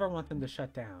 I never want them to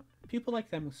shut down. People like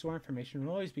them who store information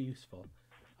will always be useful.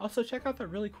 Also, check out their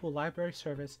really cool library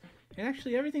service, and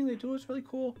actually everything they do is really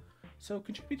cool, so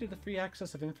contribute to the free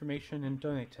access of information and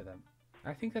donate to them.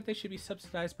 I think that they should be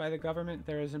subsidized by the government.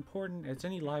 They're as important as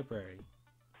any library.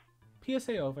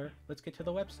 PSA over, let's get to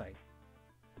the website.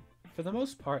 For the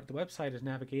most part, the website is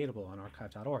navigatable on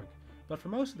archive.org, but for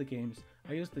most of the games,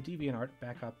 I use the DeviantArt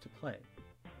backup to play.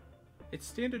 It's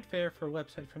standard fare for a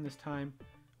website from this time.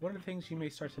 One of the things you may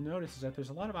start to notice is that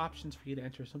there's a lot of options for you to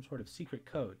enter some sort of secret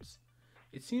codes.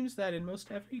 It seems that in most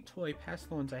every toy past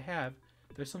the ones I have,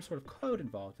 there's some sort of code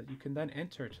involved that you can then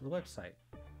enter to the website.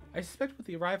 I suspect with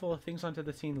the arrival of things onto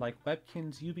the scene like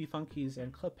Webkins, UB Funkies,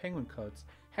 and Club Penguin codes,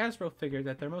 Hasbro figured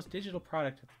that their most digital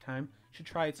product at the time should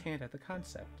try its hand at the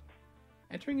concept.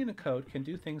 Entering in a code can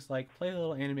do things like play a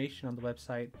little animation on the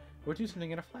website or do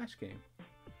something in a flash game.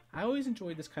 I always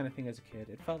enjoyed this kind of thing as a kid.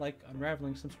 It felt like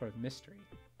unraveling some sort of mystery.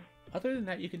 Other than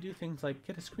that, you can do things like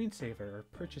get a screensaver or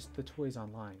purchase the toys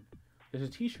online. There's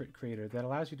a t-shirt creator that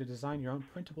allows you to design your own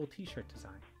printable t-shirt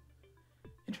design.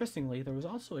 Interestingly, there was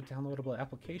also a downloadable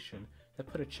application that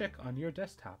put a chick on your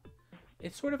desktop.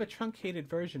 It's sort of a truncated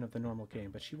version of the normal game,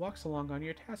 but she walks along on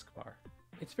your taskbar.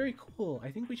 It's very cool. I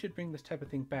think we should bring this type of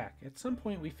thing back. At some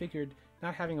point we figured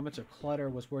not having a bunch of clutter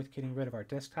was worth getting rid of our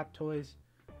desktop toys.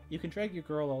 You can drag your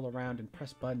girl all around and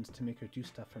press buttons to make her do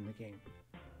stuff from the game.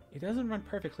 It doesn't run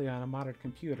perfectly on a modern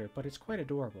computer, but it's quite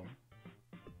adorable.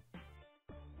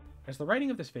 As the writing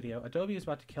of this video, Adobe is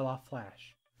about to kill off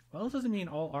Flash. While this doesn't mean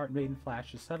all art made in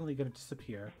Flash is suddenly going to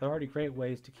disappear, there are already great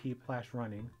ways to keep Flash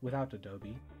running without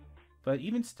Adobe, but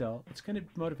even still, it's going to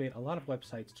motivate a lot of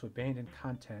websites to abandon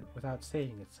content without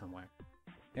saving it somewhere.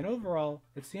 And overall,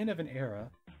 it's the end of an era,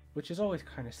 which is always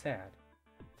kind of sad.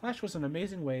 Flash was an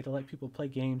amazing way to let people play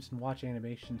games and watch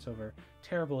animations over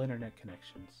terrible internet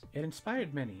connections. It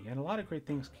inspired many, and a lot of great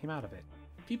things came out of it.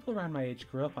 People around my age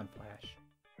grew up on Flash.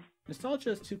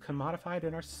 Nostalgia is too commodified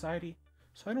in our society,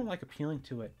 so I don't like appealing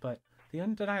to it, but the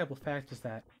undeniable fact is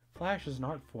that Flash as an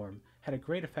art form had a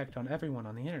great effect on everyone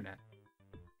on the internet.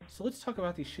 So let's talk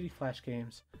about these shitty Flash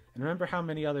games, and remember how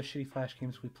many other shitty Flash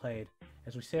games we played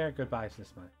as we say our goodbyes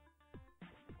this month.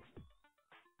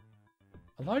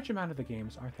 A large amount of the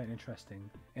games aren't that interesting,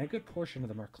 and a good portion of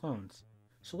them are clones,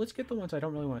 so let's get the ones I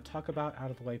don't really want to talk about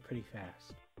out of the way pretty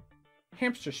fast.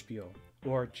 Hamster Spiel,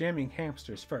 or Jamming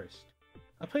Hamsters first.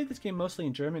 I played this game mostly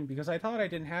in German because I thought I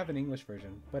didn't have an English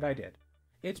version, but I did.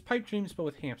 It's pipe dreams but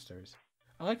with hamsters.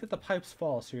 I like that the pipes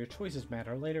fall so your choices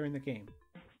matter later in the game.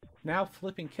 Now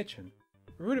Flipping Kitchen.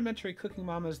 Rudimentary Cooking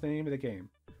Mama is the name of the game.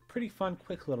 Pretty fun,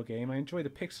 quick little game. I enjoy the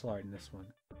pixel art in this one.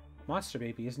 Monster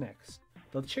Baby is next.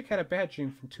 The chick had a bad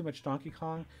dream from too much Donkey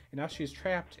Kong, and now she is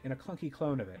trapped in a clunky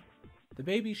clone of it. The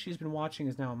baby she's been watching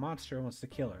is now a monster and wants to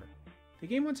kill her. The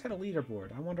game once had a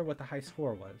leaderboard. I wonder what the high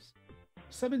score was.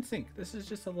 Sub and Sink. This is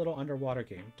just a little underwater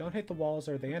game. Don't hit the walls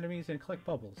or the enemies and collect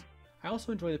bubbles. I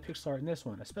also enjoy the pixel art in this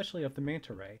one, especially of the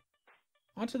manta ray.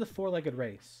 Onto the four-legged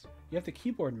race. You have to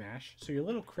keyboard mash, so your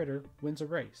little critter wins a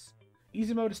race.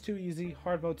 Easy mode is too easy,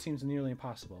 hard mode seems nearly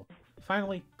impossible.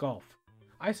 Finally, golf.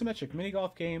 Isometric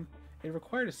mini-golf game. It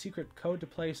required a secret code to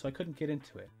play, so I couldn't get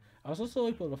into it. I was also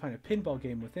able to find a pinball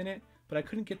game within it, but I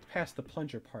couldn't get past the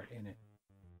plunger part in it.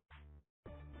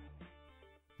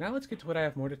 Now let's get to what I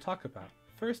have more to talk about.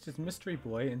 First is Mystery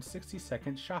Boy and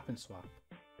 60-second Shop and Swap.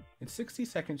 In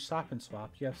 60-second Shop and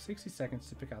Swap, you have 60 seconds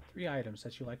to pick out 3 items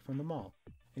that you like from the mall.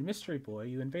 In Mystery Boy,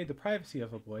 you invade the privacy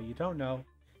of a boy you don't know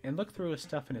and look through his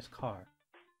stuff in his car.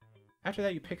 After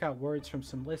that, you pick out words from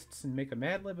some lists and make a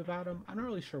Mad Lib about them. I'm not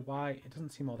really sure why, it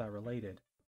doesn't seem all that related.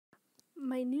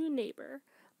 My new neighbor.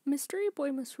 Mystery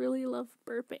Boy must really love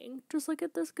burping. Just look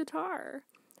at this guitar.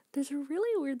 There's a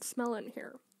really weird smell in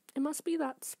here. It must be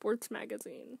that sports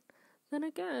magazine. Then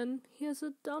again, he has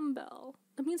a dumbbell.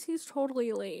 That means he's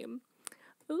totally lame.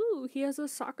 Ooh, he has a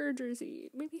soccer jersey.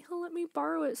 Maybe he'll let me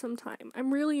borrow it sometime.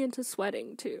 I'm really into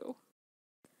sweating, too.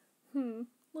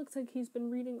 Looks like he's been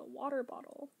reading a water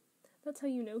bottle. That's how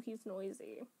you know he's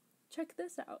noisy. Check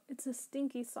this out. It's a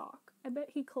stinky sock. I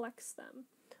bet he collects them.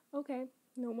 Okay,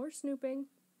 no more snooping.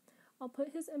 I'll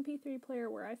put his MP3 player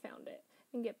where I found it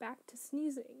and get back to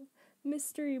sneezing.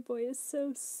 Mystery Boy is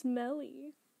so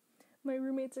smelly. My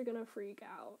roommates are gonna freak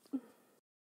out.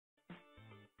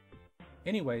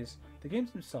 Anyways, the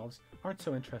games themselves aren't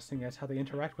so interesting as how they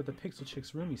interact with the Pixel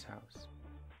Chick's roomie's house.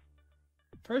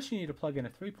 First, you need to plug in a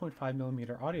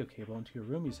 3.5mm audio cable into your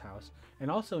roomie's house and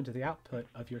also into the output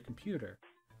of your computer.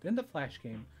 Then the Flash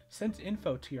game sends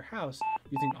info to your house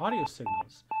using audio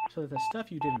signals so that the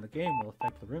stuff you did in the game will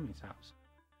affect the roomie's house.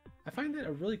 I find that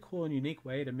a really cool and unique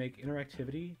way to make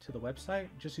interactivity to the website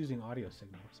just using audio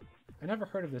signals. I never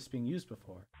heard of this being used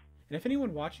before, and if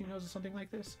anyone watching knows of something like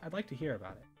this, I'd like to hear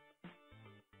about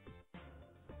it.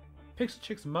 Pixel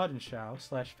Chick's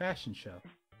Modenschau/Fashion Show.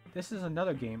 This is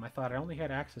another game I thought I only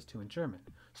had access to in German,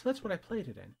 so that's what I played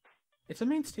it in. It's a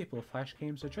main staple of Flash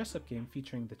games, a dress-up game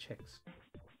featuring the chicks.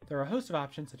 There are a host of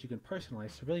options that you can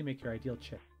personalize to really make your ideal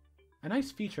chick. A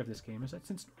nice feature of this game is that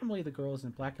since normally the girl is in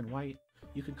black and white,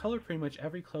 you can color pretty much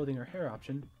every clothing or hair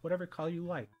option whatever color you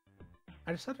like.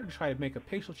 I decided to try to make a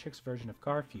Pixel Chick's version of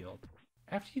Garfield.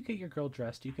 After you get your girl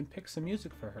dressed, you can pick some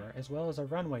music for her as well as a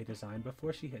runway design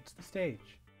before she hits the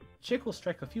stage. The chick will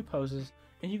strike a few poses,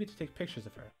 and you get to take pictures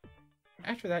of her.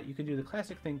 After that, you can do the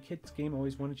classic thing kids' game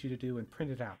always wanted you to do and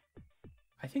print it out.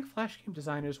 I think Flash game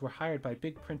designers were hired by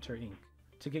Big Printer Inc.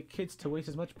 to get kids to waste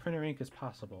as much printer ink as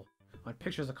possible on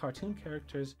pictures of cartoon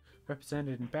characters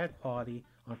represented in bad quality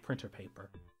on printer paper.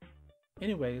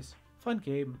 Anyways, fun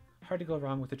game, hard to go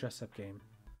wrong with a dress-up game.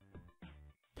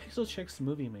 Pixel Chick's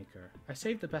Movie Maker. I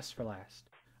saved the best for last.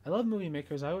 I love movie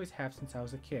makers, I always have since I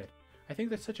was a kid. I think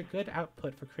they're such a good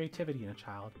output for creativity in a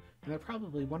child, and they're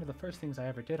probably one of the first things I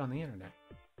ever did on the internet.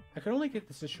 I could only get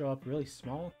this to show up really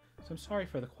small, so I'm sorry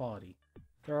for the quality.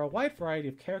 There are a wide variety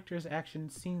of characters,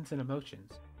 actions, scenes, and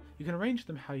emotions. You can arrange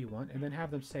them how you want and then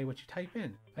have them say what you type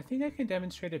in. I think I can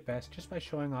demonstrate it best just by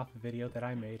showing off a video that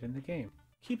I made in the game.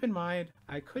 Keep in mind,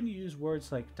 I couldn't use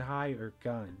words like die or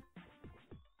gun.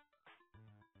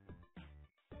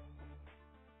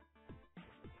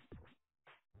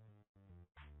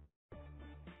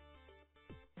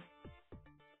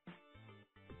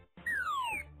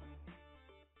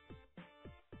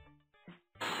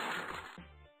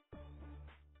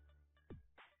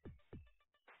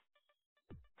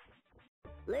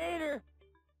 Later.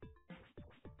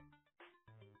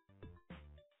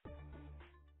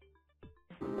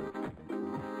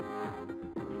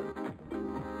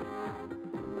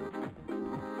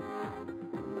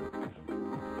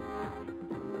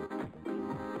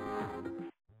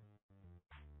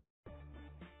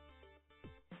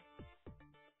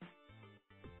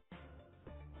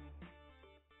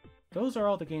 Those are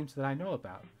all the games that I know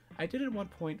about. I did at one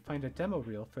point find a demo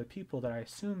reel for people that I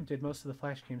assumed did most of the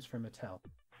Flash games for Mattel,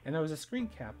 and there was a screen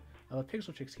cap of a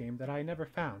Pixel Chix game that I never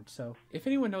found, so if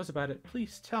anyone knows about it,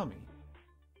 please tell me.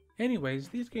 Anyways,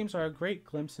 these games are a great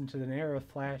glimpse into an era of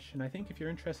Flash, and I think if you're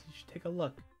interested, you should take a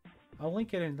look. I'll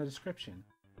link it in the description.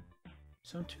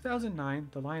 So in 2009,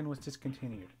 the line was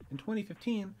discontinued. In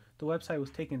 2015, the website was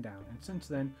taken down, and since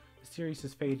then, the series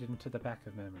has faded into the back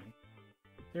of memory.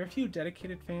 There are a few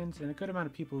dedicated fans and a good amount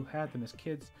of people who had them as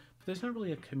kids, but there's not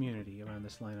really a community around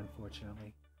this line,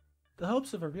 unfortunately. The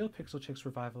hopes of a real Pixel Chix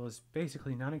revival is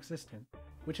basically non-existent,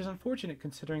 which is unfortunate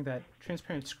considering that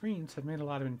transparent screens have made a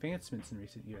lot of advancements in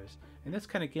recent years, and this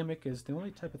kind of gimmick is the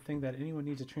only type of thing that anyone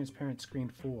needs a transparent screen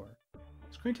for.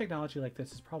 Screen technology like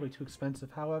this is probably too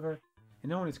expensive, however, and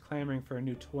no one is clamoring for a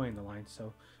new toy in the line,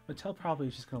 so Mattel probably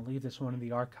is just going to leave this one in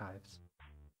the archives.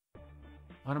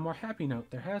 On a more happy note,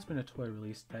 there has been a toy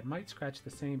released that might scratch the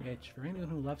same itch for anyone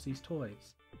who loves these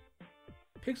toys.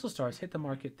 Pixel Stars hit the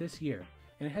market this year,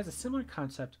 and it has a similar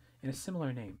concept and a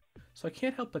similar name, so I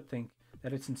can't help but think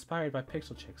that it's inspired by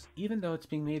Pixel Chix, even though it's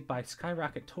being made by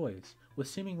Skyrocket Toys, with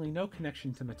seemingly no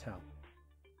connection to Mattel.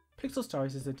 Pixel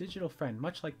Stars is a digital friend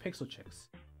much like Pixel Chix.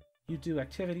 You do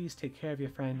activities, take care of your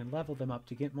friend, and level them up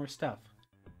to get more stuff.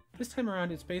 This time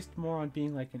around it's based more on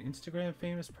being like an Instagram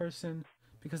famous person,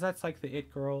 because that's like the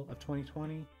it girl of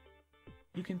 2020.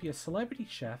 You can be a celebrity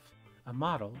chef, a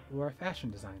model, or a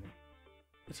fashion designer.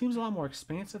 It seems a lot more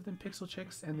expansive than Pixel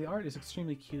Chix, and the art is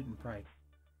extremely cute and bright.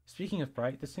 Speaking of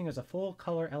bright, this thing has a full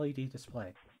color LED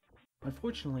display.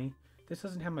 Unfortunately, this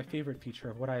doesn't have my favorite feature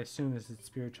of what I assume is its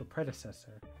spiritual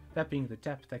predecessor, that being the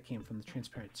depth that came from the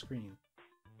transparent screen.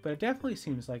 But it definitely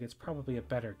seems like it's probably a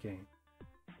better game.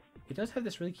 It does have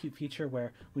this really cute feature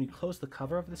where when you close the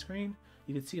cover of the screen,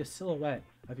 you can see a silhouette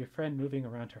of your friend moving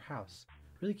around her house.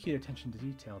 Really cute attention to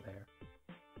detail there.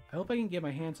 I hope I can get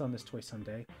my hands on this toy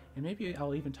someday, and maybe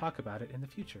I'll even talk about it in the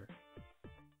future.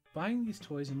 Buying these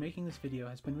toys and making this video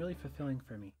has been really fulfilling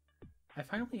for me. I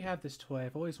finally have this toy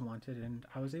I've always wanted, and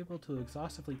I was able to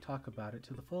exhaustively talk about it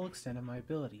to the full extent of my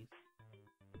abilities.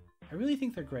 I really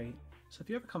think they're great, so if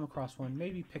you ever come across one,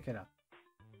 maybe pick it up.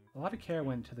 A lot of care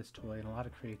went into this toy and a lot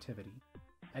of creativity.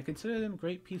 I consider them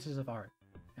great pieces of art,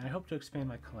 and I hope to expand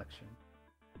my collection.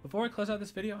 Before I close out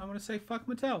this video, I want to say fuck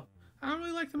Mattel. I don't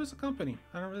really like them as a company.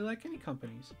 I don't really like any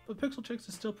companies, but Pixel Chix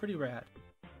is still pretty rad.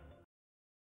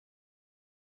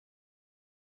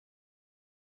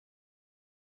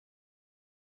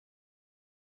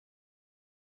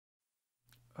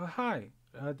 Hi.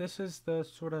 This is the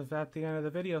sort of at the end of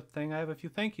the video thing. I have a few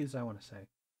thank yous I want to say.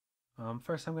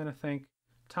 First I'm going to thank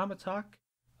Tomatalk,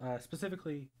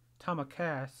 specifically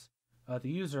Tomacass,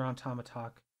 the user on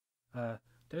Tomatalk.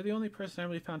 They're the only person I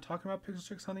really found talking about Pixel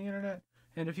Chix on the internet,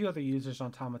 and a few other users on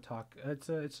Tomatalk. It's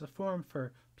a forum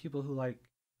for people who like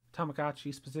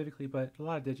Tamagotchi specifically, but a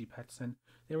lot of Digipets, and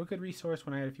they were a good resource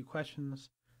when I had a few questions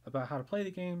about how to play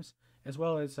the games, as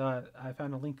well as I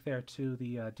found a link there to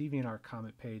the DeviantArt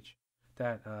comment page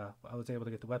that I was able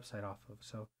to get the website off of.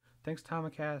 So thanks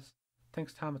Tomacass,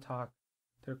 thanks Tomatalk.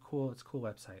 They're cool. It's a cool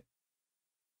website.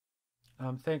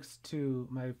 Thanks to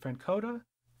my friend Coda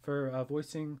for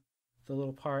voicing the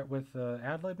little part with the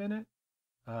ad-lib in it.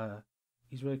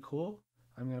 He's really cool.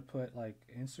 I'm gonna put like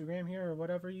Instagram here or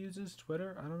whatever he uses,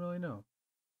 Twitter. I don't really know.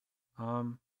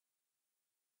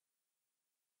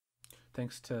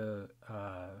 Thanks to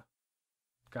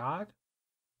God.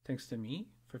 Thanks to me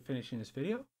for finishing this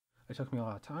video. It took me a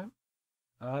lot of time.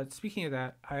 Speaking of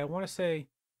that, I want to say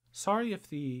sorry if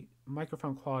the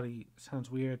microphone quality sounds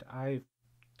weird. I've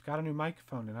got a new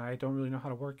microphone and I don't really know how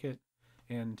to work it,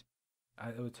 and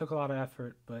it took a lot of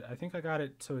effort, but I think I got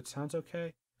it so it sounds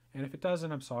okay. And if it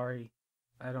doesn't, I'm sorry.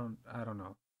 I don't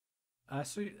know.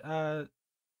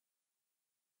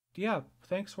 Yeah,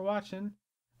 thanks for watching.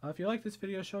 If you like this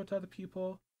video, show it to other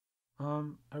people.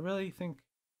 I really think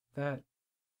that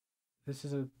this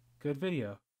is a good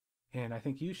video, and I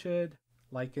think you should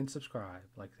like and subscribe,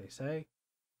 like they say.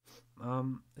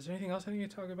 Is there anything else I need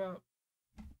to talk about?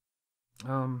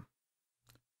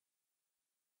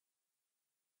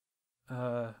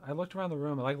 I looked around the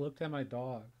room. I looked at my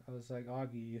dog. I was like,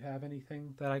 Augie, you have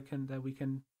anything that we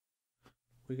can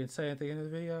say at the end of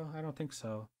the video? I don't think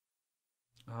so.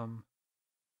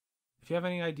 If you have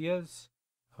any ideas,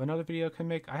 another video can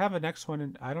make. I have a next one,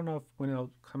 and I don't know when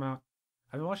it'll come out.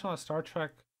 I've been watching a lot of Star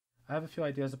Trek. I have a few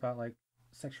ideas about like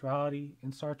sexuality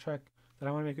in Star Trek that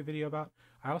I want to make a video about.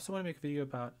 I also want to make a video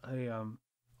about a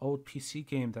old PC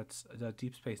game that's the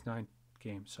Deep Space Nine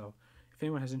game. So if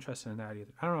anyone has interest in that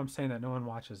either, I don't know. I'm saying that no one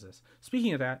watches this.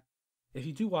 Speaking of that, if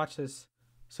you do watch this,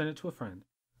 send it to a friend.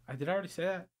 Did I already say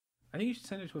that? I think you should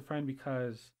send it to a friend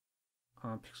because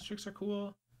Pixel Chicks are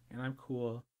cool and I'm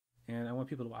cool, and I want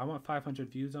people to. I want 500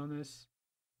 views on this.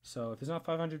 So if there's not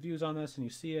 500 views on this and you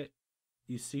see it,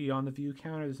 you see on the view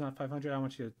counter there's not 500. I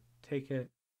want you to take it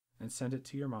and send it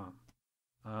to your mom.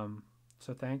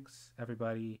 So thanks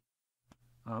everybody.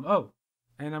 Oh,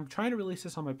 and I'm trying to release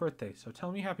this on my birthday. So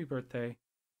tell me happy birthday,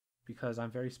 because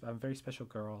I'm a very special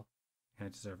girl, and I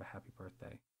deserve a happy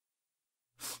birthday.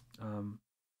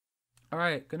 All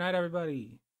right. Good night,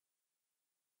 everybody.